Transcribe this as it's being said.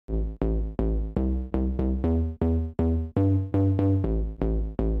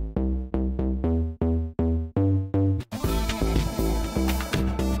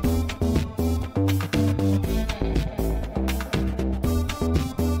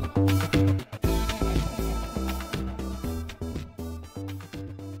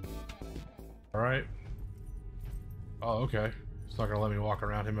okay. It's not gonna let me walk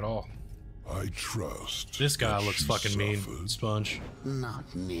around him at all. I trust. This guy looks fucking mean, Sponge.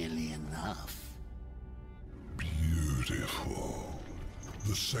 Not nearly enough. Beautiful.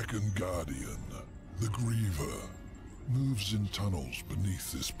 The second guardian, the Griever, moves in tunnels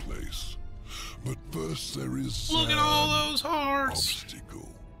beneath this place. But first there is Look at all those hearts! Obstacle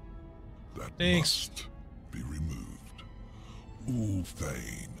that Thanks. must be removed.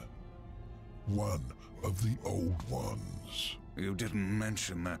 Ulthane, one of the old ones. You didn't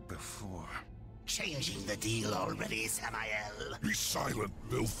mention that before. Changing the deal already, Samael. Be silent,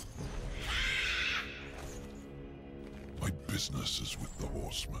 filth. My business is with the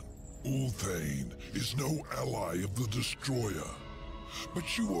horseman. Ulthane is no ally of the Destroyer.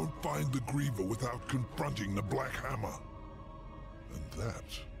 But you won't find the Griever without confronting the Black Hammer. And that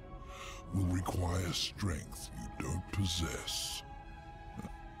will require strength you don't possess.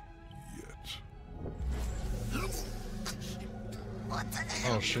 Yet. What the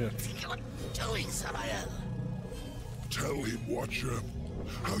hell Oh shit. are you doing, Samael? Tell him, Watcher,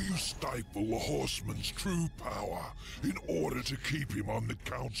 how you stifle the horseman's true power in order to keep him on the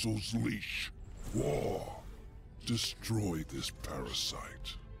Council's leash. War. Destroy this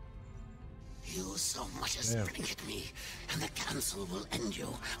parasite. You so much as blink at me, and the Council will end you,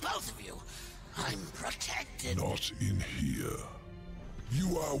 both of you. I'm protected. Not in here.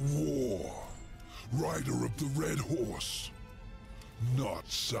 You are War, rider of the Red Horse. Not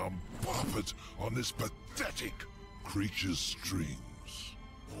some puppet on this pathetic creature's strings.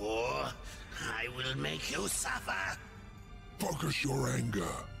 War, I will make you suffer. Focus your anger.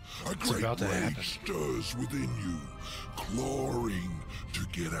 A great about to happen. rage stirs within you, clawing to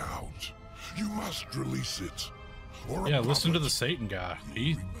get out. You must release it. Or Yeah, a listen to puppet the Satan guy. will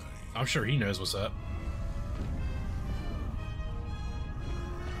He, remain. I'm sure he knows what's up.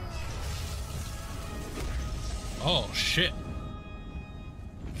 Oh shit.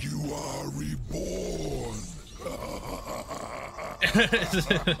 You are reborn.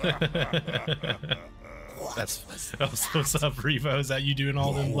 That's what's up, Revo. Is that you doing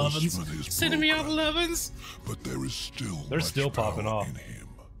all them lovin's? horseman is Sending me all the broken. lovin's? But there is still They're much still popping power off. in him.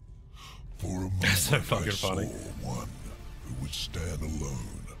 For a moment, That's so I fucking saw funny. one who would stand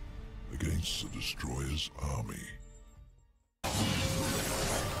alone against the Destroyer's army.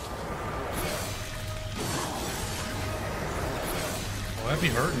 Oh, that'd be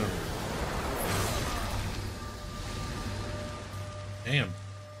hurting him. Damn.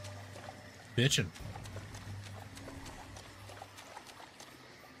 Bitchin'.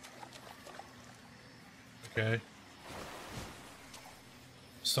 Okay.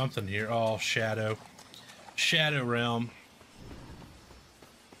 Something here. Oh, Shadow. Shadow Realm.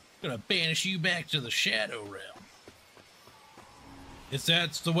 Gonna banish you back to the Shadow Realm.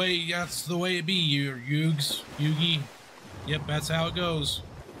 That's the way it be, you Yugi. Yep, that's how it goes.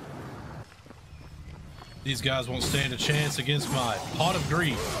 These guys won't stand a chance against my pot of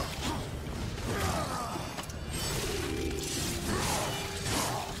greed.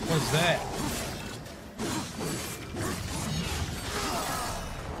 What's that?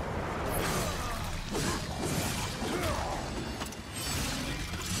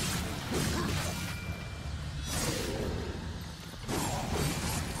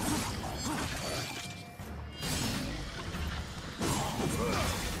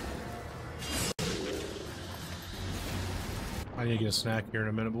 I need to get a snack here in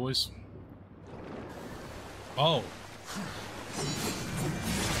a minute, boys. Oh.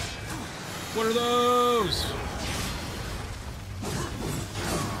 What are those?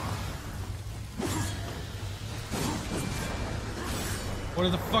 What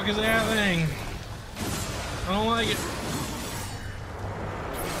the fuck is that thing? I don't like it.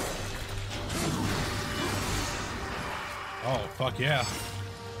 Oh, fuck yeah.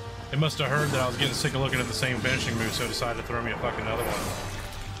 It must have heard that I was getting sick of looking at the same finishing move, so it decided to throw me a fucking another one.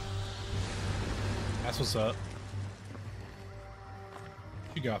 That's what's up.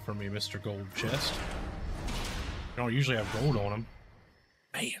 What you got for me, Mr. Gold Chest? You don't usually have gold on them.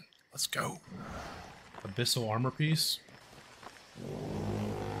 Man, let's go. Abyssal armor piece.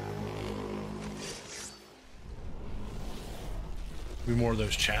 Be more of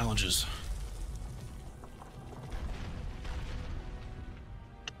those challenges.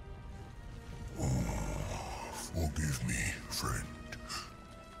 Forgive me, friend.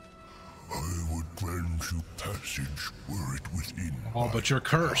 I would grant you passage were it within. Oh, but you're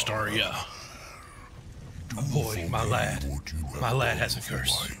cursed, are ya? Oh boy, my lad. My lad has a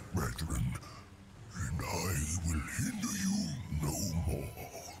curse. My brethren, and I will hinder you no more.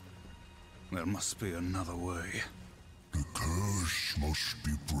 There must be another way. The curse must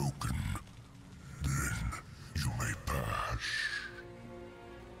be broken. Then you may perish.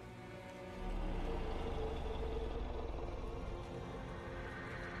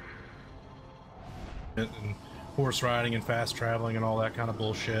 And horse riding and fast traveling and all that kind of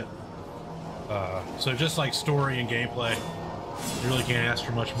bullshit. So just like story and gameplay, you really can't ask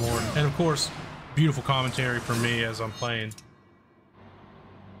for much more. And of course, beautiful commentary from me as I'm playing.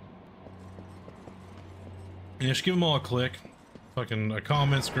 And just give them all a click. Fucking a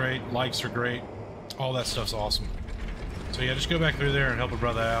comment's great, likes are great, all that stuff's awesome. So yeah, just go back through there and help a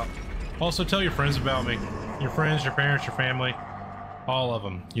brother out. Also, tell your friends about me. Your friends, your parents, your family, all of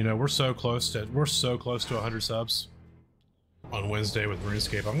them. You know, we're so close to 100 subs on Wednesday with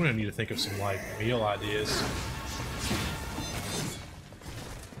RuneScape. I'm gonna need to think of some like meal ideas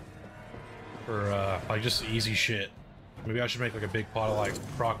for like just easy shit. Maybe I should make like a big pot of like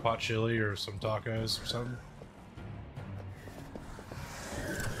crock pot chili or some tacos or something.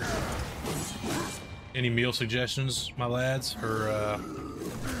 Any meal suggestions, my lads, or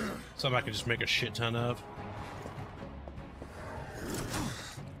something I could just make a shit ton of?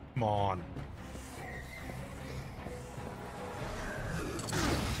 Come on.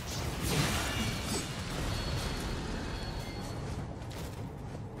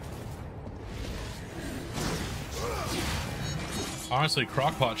 Honestly,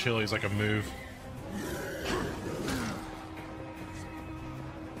 crockpot chili is like a move.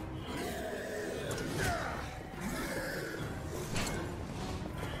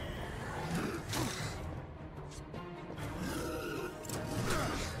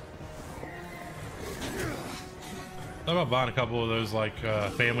 How about buying a couple of those like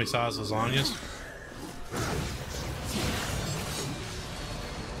family size lasagnas?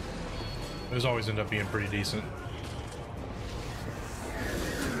 Those always end up being pretty decent.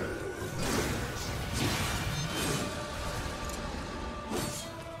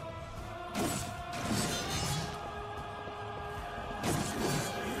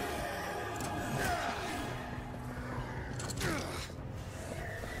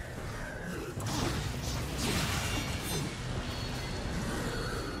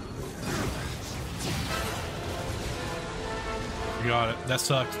 Got it. That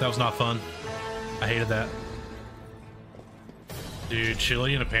sucked. That was not fun. I hated that. Dude,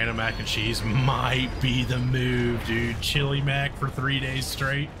 chili and a pan of mac and cheese might be the move, dude. Chili mac for 3 days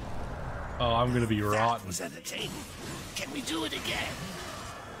straight. Oh, I'm gonna be rotten. That was entertaining. Can we do it again?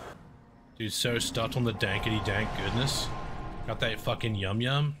 Dude, so stuffed on the dankety dank goodness. Got that fucking yum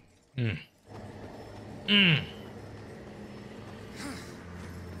yum. Mmm. Mmm.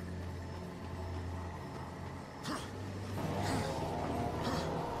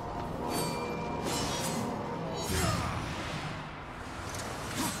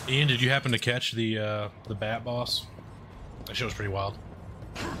 Ian, did you happen to catch the bat boss? That shit was pretty wild.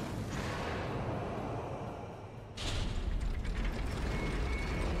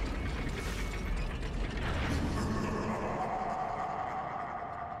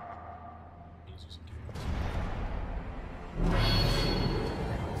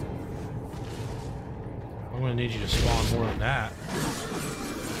 I'm gonna need you to spawn more than that.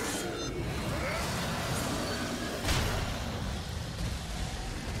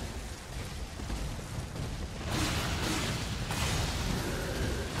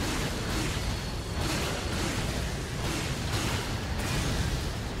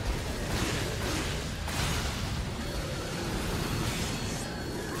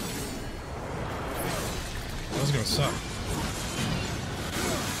 That was gonna suck.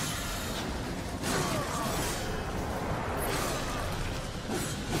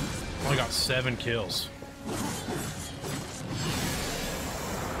 Only got 7 kills.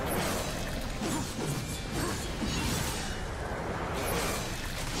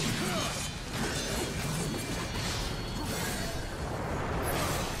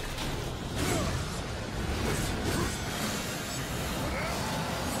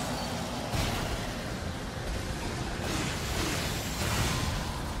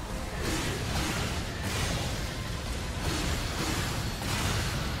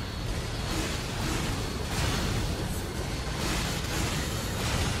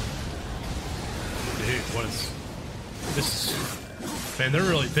 What is this? Man, they're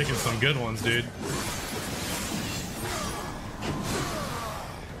really picking some good ones, dude.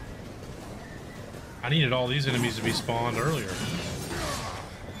 I needed all these enemies to be spawned earlier.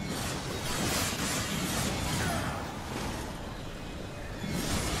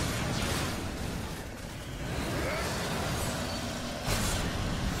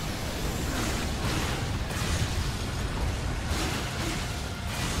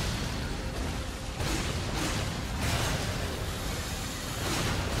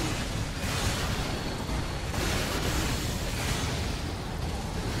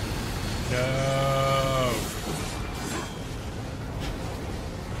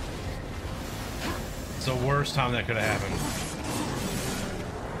 It's the worst time that could have happened.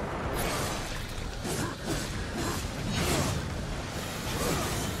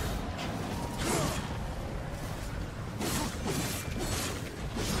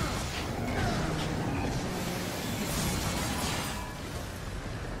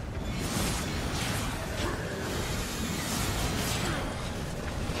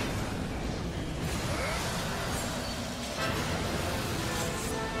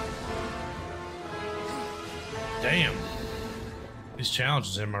 Damn. These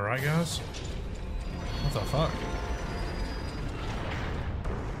challenges, am I right, guys? What the fuck?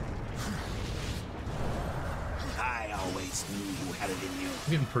 I always knew you had it in you.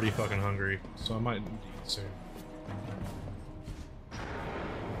 I'm getting pretty fucking hungry, so I might eat soon.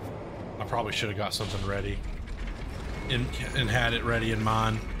 I probably should have got something ready and had it ready in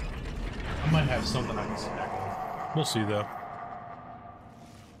mind. I might have something I can snack on. We'll see though.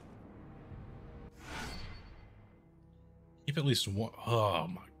 Keep at least one. Oh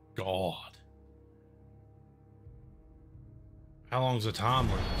my god. How long's the time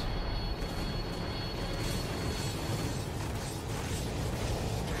limit?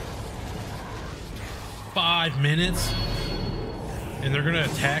 Five minutes? And they're gonna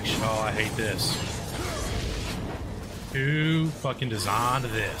attack. Oh, I hate this. Who fucking designed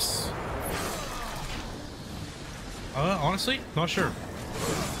this? Honestly, not sure.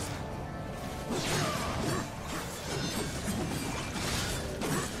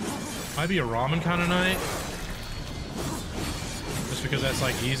 Might be a ramen kind of night. Just because that's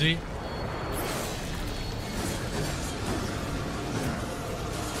like easy.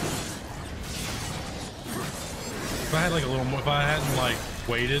 If I had like a little more, if I hadn't like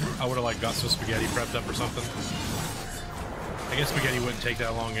waited, I would have like got some spaghetti prepped up or something. I guess spaghetti wouldn't take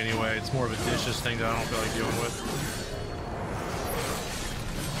that long anyway. It's more of a dishes thing that I don't feel like dealing with.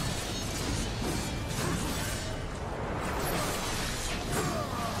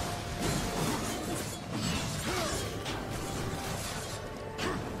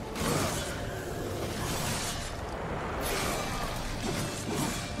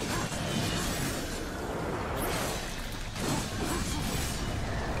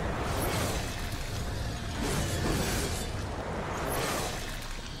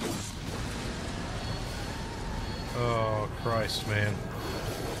 Oh, Christ, man.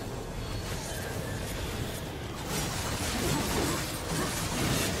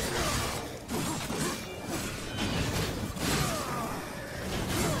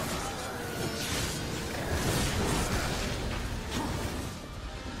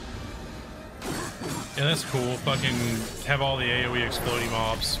 Yeah, that's cool. Fucking have all the AoE exploding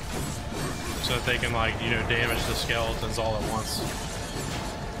mobs so that they can, like, you know, damage the skeletons all at once.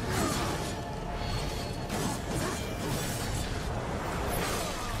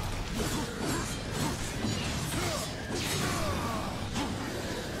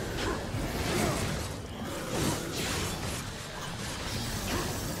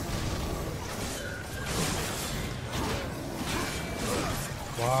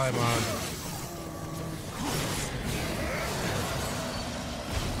 Why, man?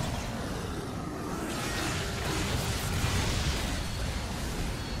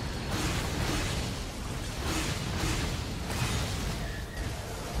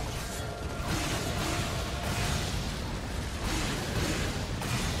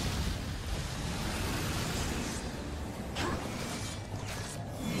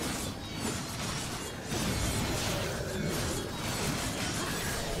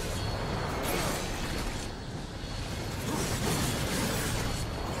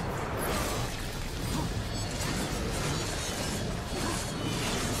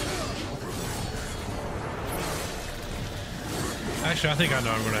 Actually, I think I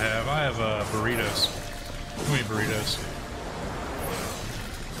know what I'm gonna have. I have burritos. How many burritos?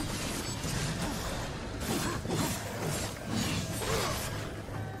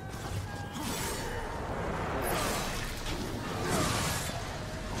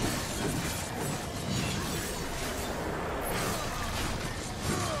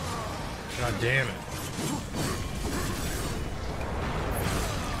 God damn it.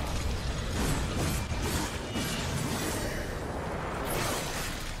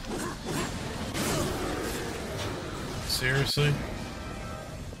 Seriously?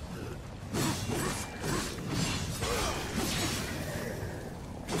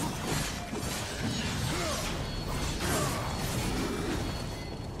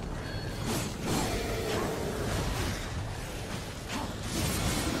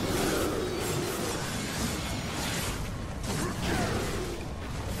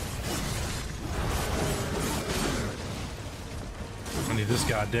 I need this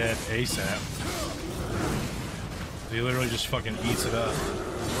guy dead ASAP. He literally just fucking eats it up.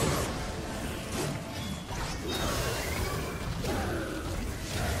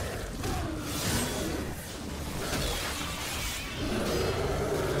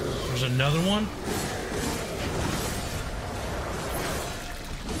 There's another one?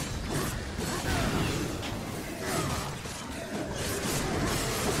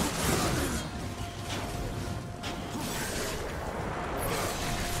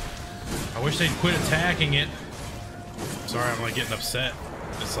 I wish they'd quit attacking it. Sorry, I'm like getting upset.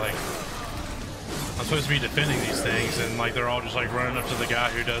 It's like I'm supposed to be defending these things, and like they're all just like running up to the guy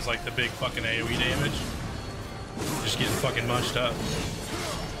who does like the big fucking AoE damage, just getting fucking munched up.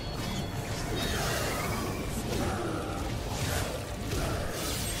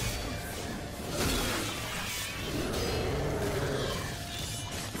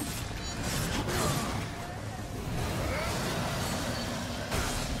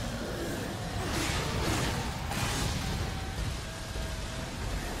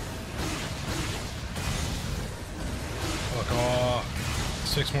 Oh,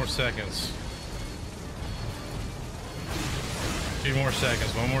 6 more seconds. 2 more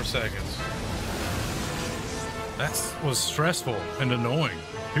seconds. 1 more seconds. That was stressful and annoying.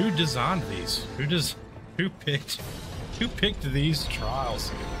 Who designed these? Who picked these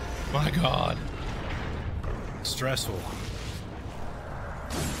trials? My God. Stressful.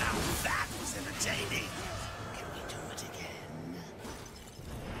 Now that was entertaining. Can we do it again?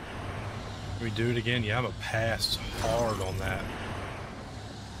 Can we do it again? Yeah, I'm a pass hard on that.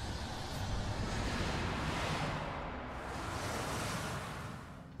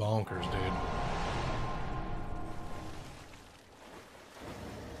 Bonkers, dude.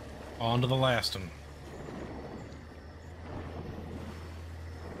 On to the last one.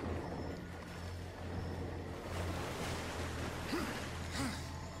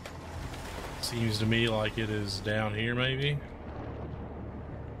 Seems to me like it is down here, maybe.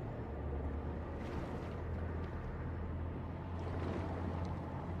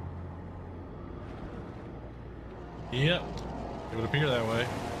 Yep, it would appear that way.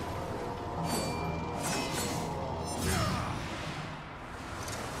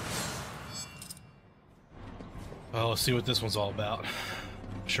 Well, let's see what this one's all about.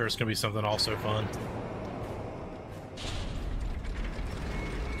 I'm sure it's gonna be something also fun.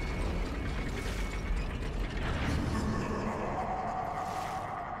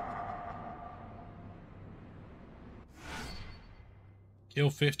 Kill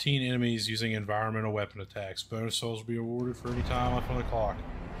 15 enemies using environmental weapon attacks. Bonus souls will be awarded for any time left on the clock.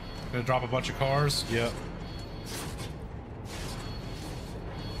 Gonna drop a bunch of cars? Yep.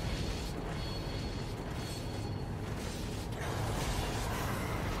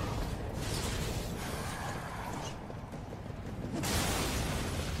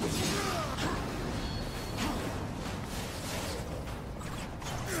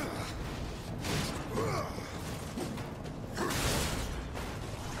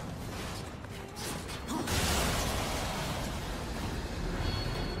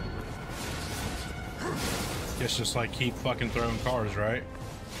 Guess just like keep fucking throwing cars, right?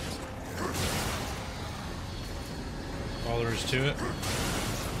 All there is to it.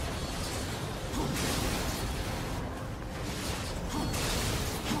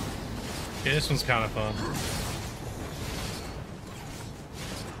 Okay, this one's kind of fun.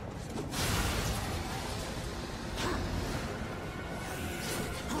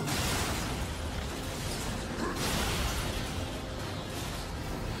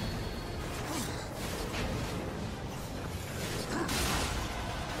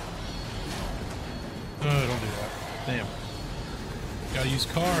 Oh, don't do that. Damn. Gotta use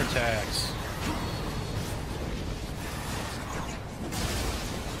car attacks.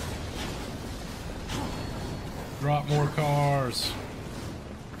 Drop more cars.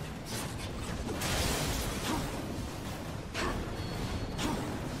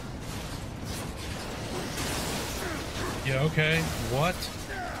 Yeah, okay. What?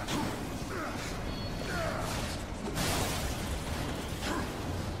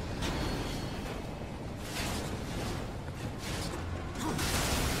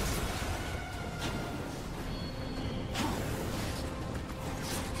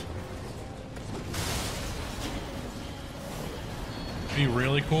 Be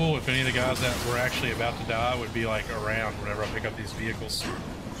really cool if any of the guys that were actually about to die would be like around whenever I pick up these vehicles.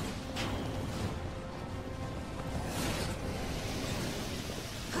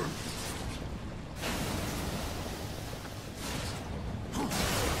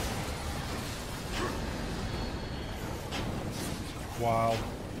 Wild.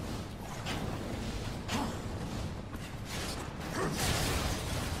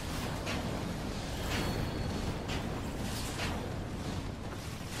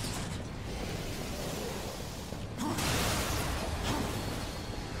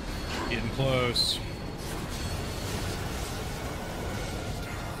 close.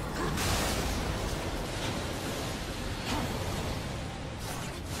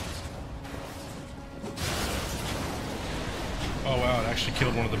 Oh wow, it actually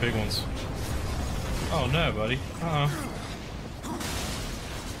killed one of the big ones. Oh no, buddy.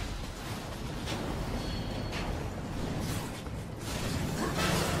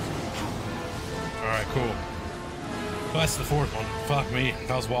 Alright, cool. Well, that's the fourth one. Fuck me.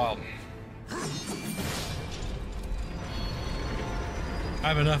 That was wild. I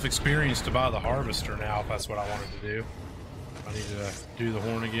have enough experience to buy the harvester now if that's what I wanted to do. I need to do the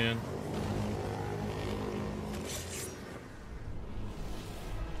horn again.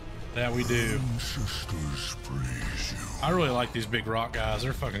 That we do. Ancestors praise you. I really like these big rock guys.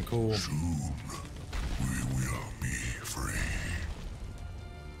 They're fucking cool. Soon we will be free.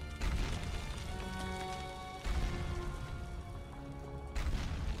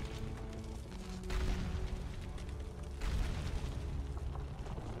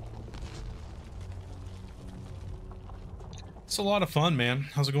 It's a lot of fun, man.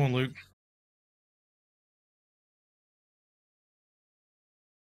 How's it going, Luke?